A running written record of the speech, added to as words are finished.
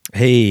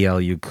Hey, all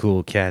you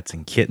cool cats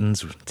and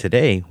kittens.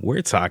 Today,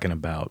 we're talking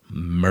about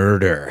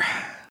murder.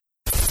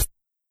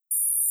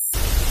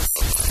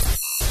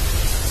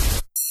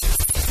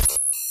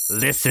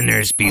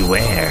 Listeners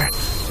beware.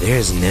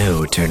 There's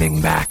no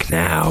turning back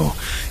now.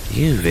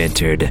 You've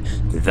entered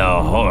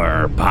the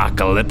Horror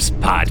Apocalypse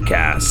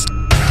Podcast.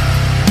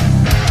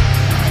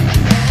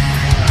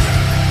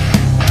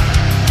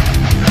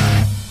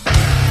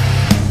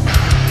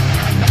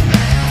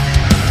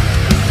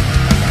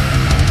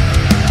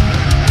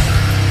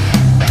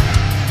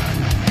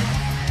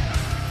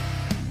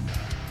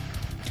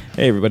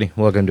 Hey, everybody.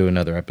 Welcome to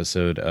another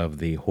episode of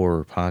the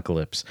Horror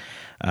Apocalypse.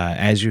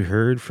 As you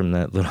heard from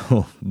that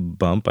little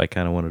bump I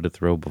kind of wanted to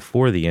throw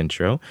before the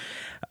intro,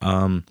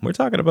 we're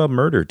talking about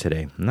murder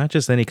today. Not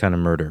just any kind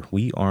of murder.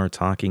 We are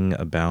talking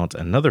about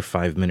another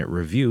 5-minute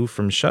review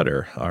from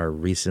Shudder, our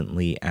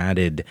recently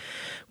added.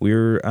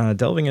 We're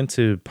delving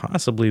into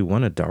possibly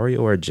one of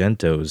Dario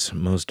Argento's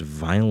most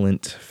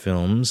violent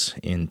films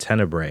in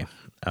Tenebrae.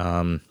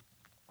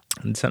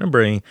 And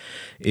Tenebrae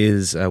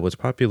is what's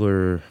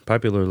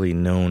popularly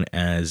known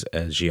as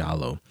a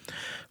giallo.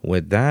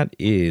 What that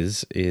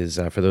is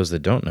for those that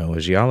don't know, a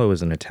giallo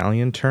is an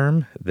Italian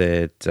term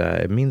that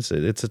it means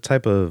it's a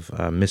type of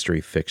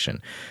mystery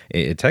fiction.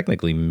 It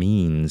technically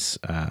means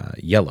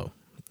yellow.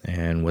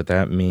 And what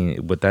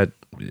that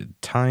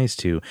ties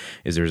to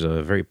is there's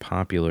a very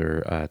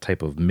popular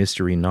type of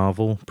mystery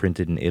novel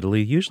printed in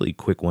Italy, usually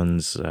quick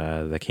ones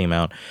that came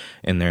out,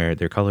 and their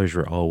colors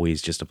were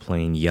always just a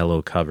plain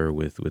yellow cover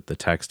with the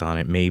text on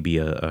it, maybe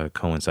a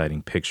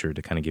coinciding picture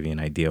to kind of give you an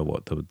idea of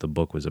what the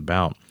book was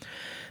about.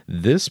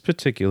 This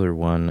particular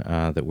one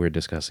that we're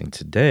discussing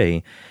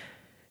today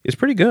is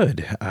pretty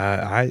good.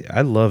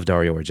 I love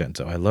Dario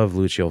Argento. I love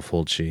Lucio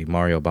Fulci,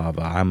 Mario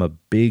Bava. I'm a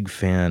big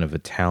fan of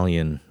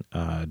Italian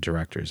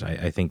directors.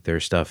 I think their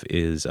stuff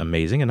is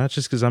amazing, and not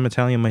just because I'm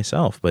Italian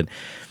myself, but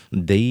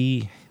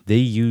they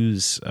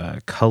use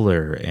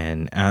color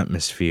and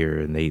atmosphere,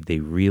 and they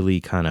really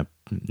kind of,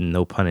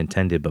 no pun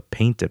intended, but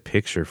paint a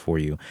picture for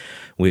you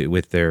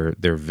with their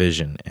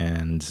vision.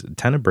 And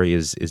Tenebrae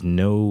is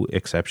no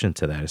exception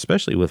to that,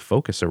 especially with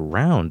focus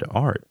around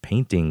art,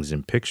 paintings,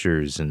 and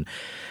pictures. And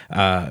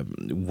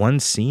one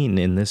scene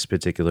in this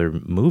particular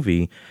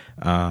movie,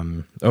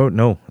 I'm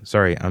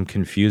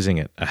confusing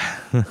it.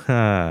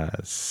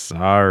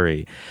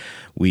 Sorry.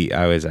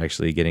 I was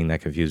actually getting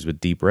that confused with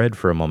Deep Red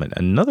for a moment.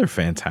 Another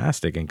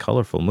fantastic and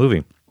colorful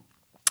movie.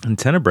 And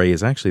Tenebrae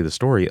is actually the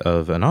story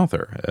of an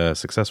author, a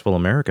successful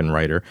American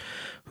writer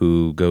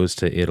who goes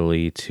to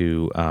Italy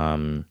to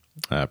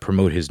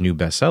promote his new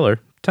bestseller,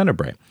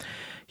 Tenebrae.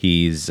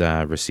 He's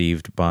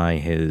received by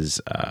his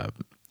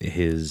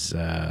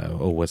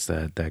what's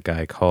that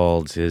guy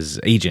called? His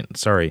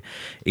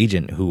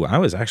agent, who I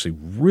was actually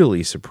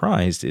really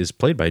surprised is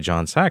played by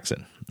John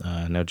Saxon.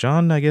 Now,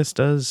 John, I guess,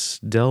 does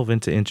delve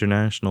into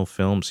international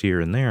films here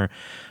and there,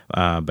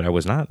 but I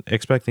was not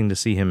expecting to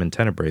see him in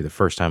Tenebrae the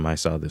first time I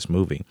saw this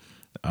movie.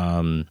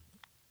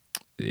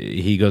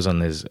 He goes on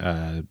this,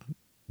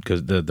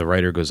 because the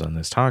writer goes on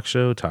this talk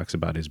show, talks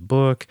about his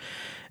book,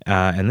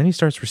 and then he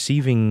starts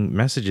receiving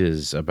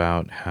messages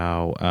about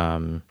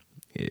how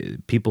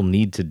people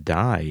need to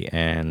die,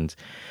 and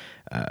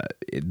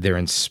they're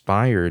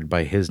inspired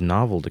by his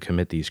novel to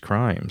commit these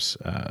crimes.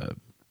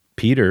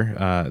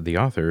 Peter, the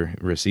author,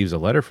 receives a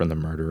letter from the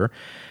murderer,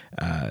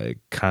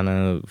 kind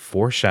of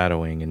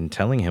foreshadowing and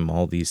telling him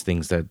all these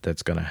things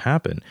that's going to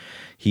happen.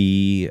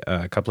 He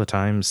a couple of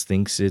times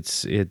thinks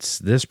it's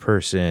this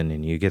person,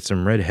 and you get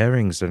some red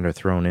herrings that are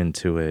thrown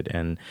into it.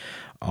 And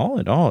all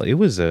in all, it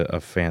was a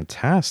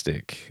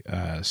fantastic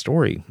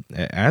story.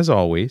 As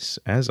always,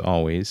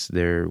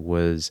 there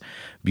was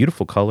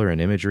beautiful color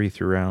and imagery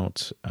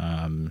throughout.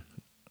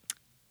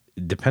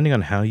 Depending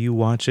on how you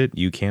watch it,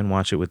 you can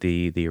watch it with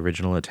the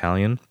original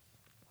Italian.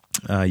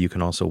 You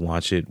can also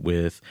watch it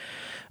with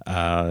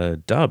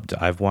dubbed.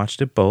 I've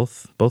watched it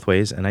both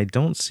ways, and I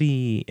don't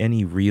see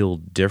any real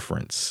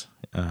difference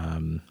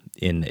in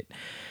it.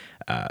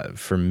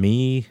 For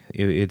me,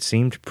 it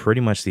seemed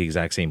pretty much the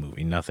exact same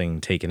movie. Nothing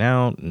taken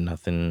out,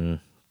 nothing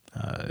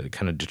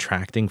kind of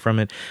detracting from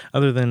it,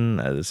 other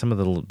than some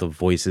of the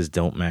voices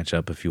don't match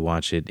up if you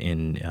watch it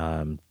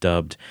in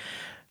dubbed.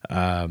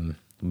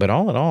 But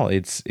all in all,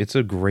 it's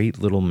a great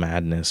little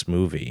madness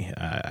movie.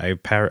 I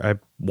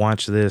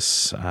watched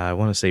this, I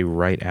want to say,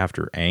 right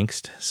after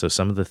Angst. So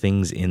some of the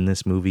things in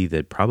this movie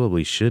that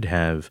probably should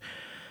have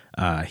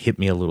hit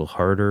me a little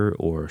harder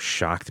or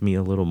shocked me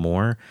a little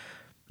more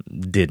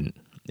didn't.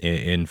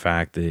 In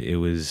fact, it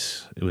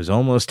was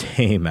almost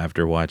tame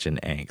after watching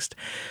Angst.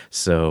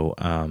 So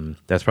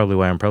that's probably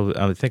why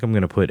I think I'm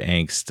going to put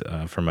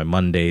Angst for my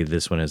Monday.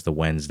 This one is the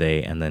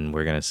Wednesday, and then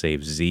we're going to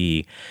save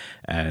Z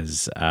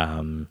as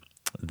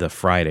the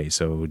Friday.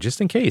 So just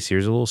in case,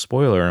 here's a little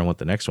spoiler on what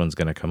the next one's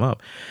going to come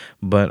up.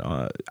 But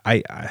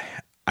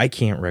I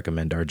can't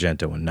recommend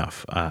Argento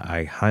enough.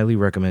 I highly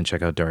recommend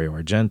check out Dario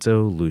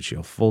Argento,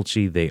 Lucio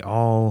Fulci. They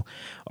all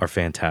are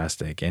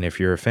fantastic. And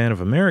if you're a fan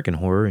of American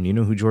horror and you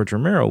know who George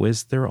Romero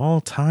is, they're all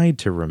tied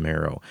to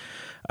Romero.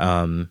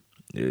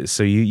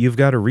 so you've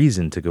got a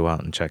reason to go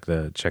out and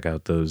check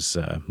out those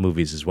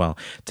movies as well.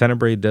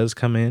 Tenebrae does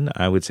come in.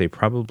 I would say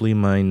probably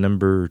my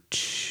number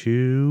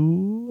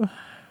 2.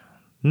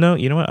 No,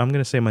 you know what? I'm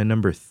going to say my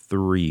number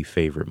 3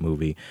 favorite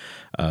movie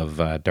of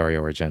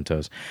Dario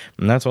Argento's.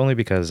 And that's only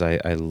because I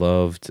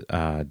loved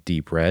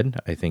Deep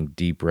Red. I think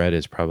Deep Red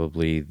is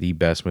probably the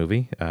best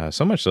movie.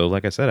 So much so,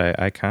 like I said,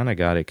 I kind of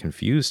got it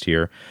confused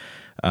here.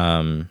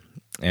 And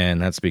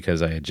that's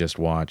because I had just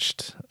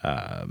watched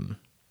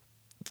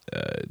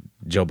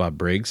Joe Bob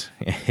Briggs,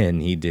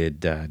 and he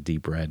did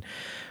Deep Red.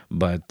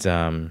 But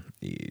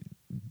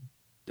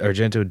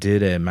Argento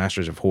did a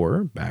Masters of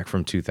Horror back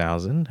from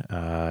 2000.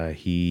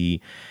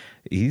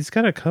 He's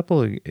got a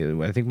couple of,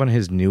 I think one of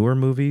his newer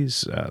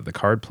movies, The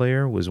Card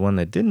Player, was one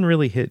that didn't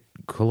really hit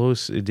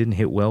close. It didn't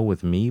hit well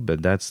with me,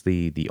 but that's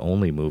the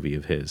only movie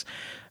of his.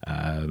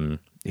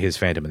 His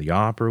Phantom of the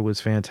Opera was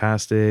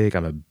fantastic.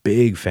 I'm a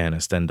big fan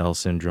of Stendhal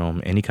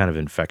Syndrome. Any kind of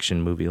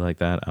infection movie like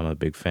that, I'm a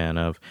big fan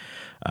of.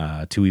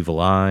 Two Evil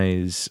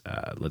Eyes.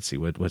 Let's see,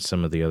 what's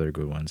some of the other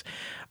good ones?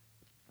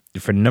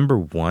 For number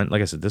 1,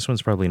 like I said, this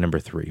one's probably number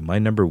 3. My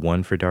number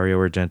 1 for Dario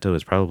Argento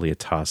is probably a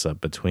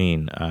toss-up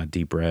between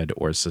Deep Red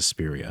or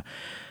Suspiria.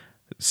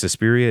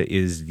 Suspiria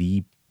is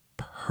the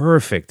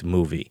perfect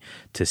movie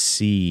to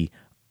see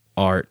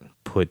art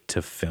put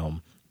to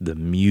film. The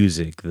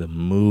music, the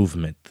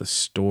movement, the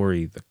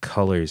story, the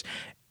colors,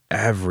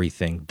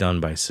 everything done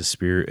by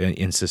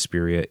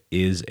Suspiria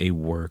is a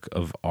work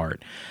of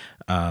art.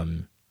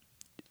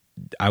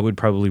 I would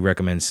probably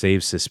recommend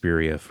save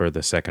Suspiria for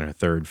the second or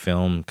third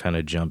film, kind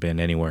of jump in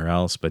anywhere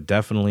else, but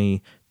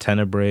definitely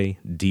Tenebrae,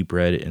 Deep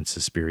Red, and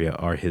Suspiria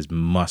are his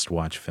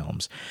must-watch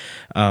films.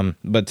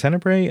 But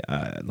Tenebrae,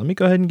 let me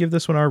go ahead and give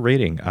this one our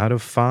rating. Out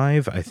of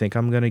 5, I think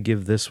I'm going to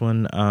give this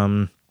one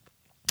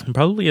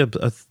probably a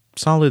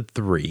solid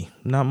 3.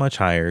 Not much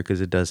higher because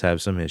it does have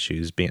some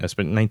issues. I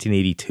spent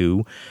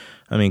 1982.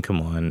 I mean,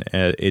 come on.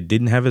 It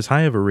didn't have as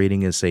high of a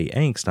rating as, say,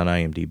 Angst on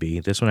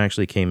IMDb. This one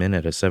actually came in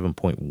at a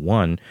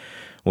 7.1,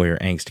 where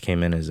Angst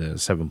came in as a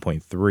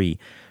 7.3.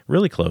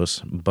 Really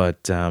close,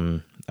 but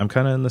I'm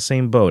kind of in the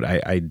same boat.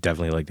 I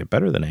definitely liked it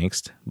better than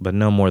Angst, but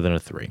no more than a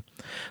 3.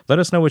 Let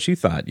us know what you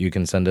thought. You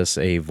can send us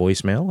a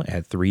voicemail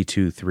at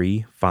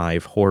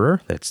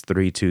 323-5-HORROR. That's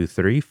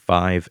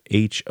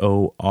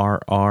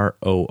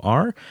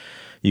 323-5-HORROR.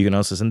 You can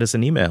also send us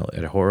an email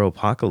at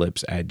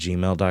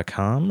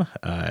horrorapocalypse@gmail.com.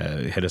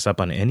 Hit us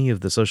up on any of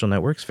the social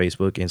networks,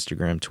 Facebook,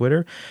 Instagram,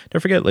 Twitter.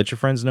 Don't forget, let your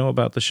friends know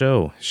about the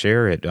show.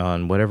 Share it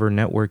on whatever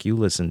network you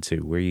listen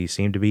to, where you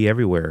seem to be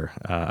everywhere.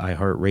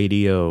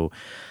 iHeartRadio,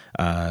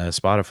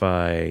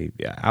 Spotify,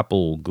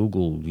 Apple,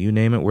 Google, you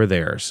name it, we're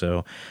there.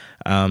 So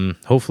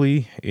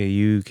hopefully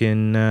you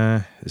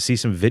can see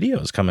some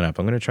videos coming up.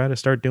 I'm going to try to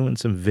start doing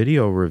some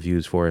video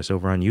reviews for us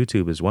over on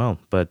YouTube as well.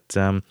 But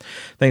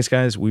thanks,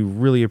 guys. We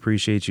really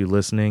appreciate you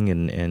listening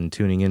and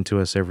tuning into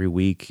us every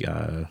week,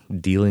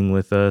 dealing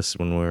with us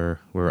when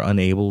we're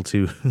unable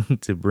to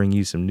to bring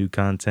you some new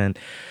content.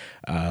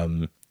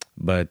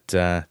 But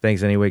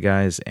thanks anyway,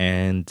 guys,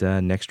 and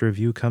next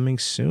review coming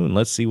soon.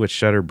 Let's see what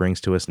Shudder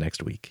brings to us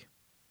next week.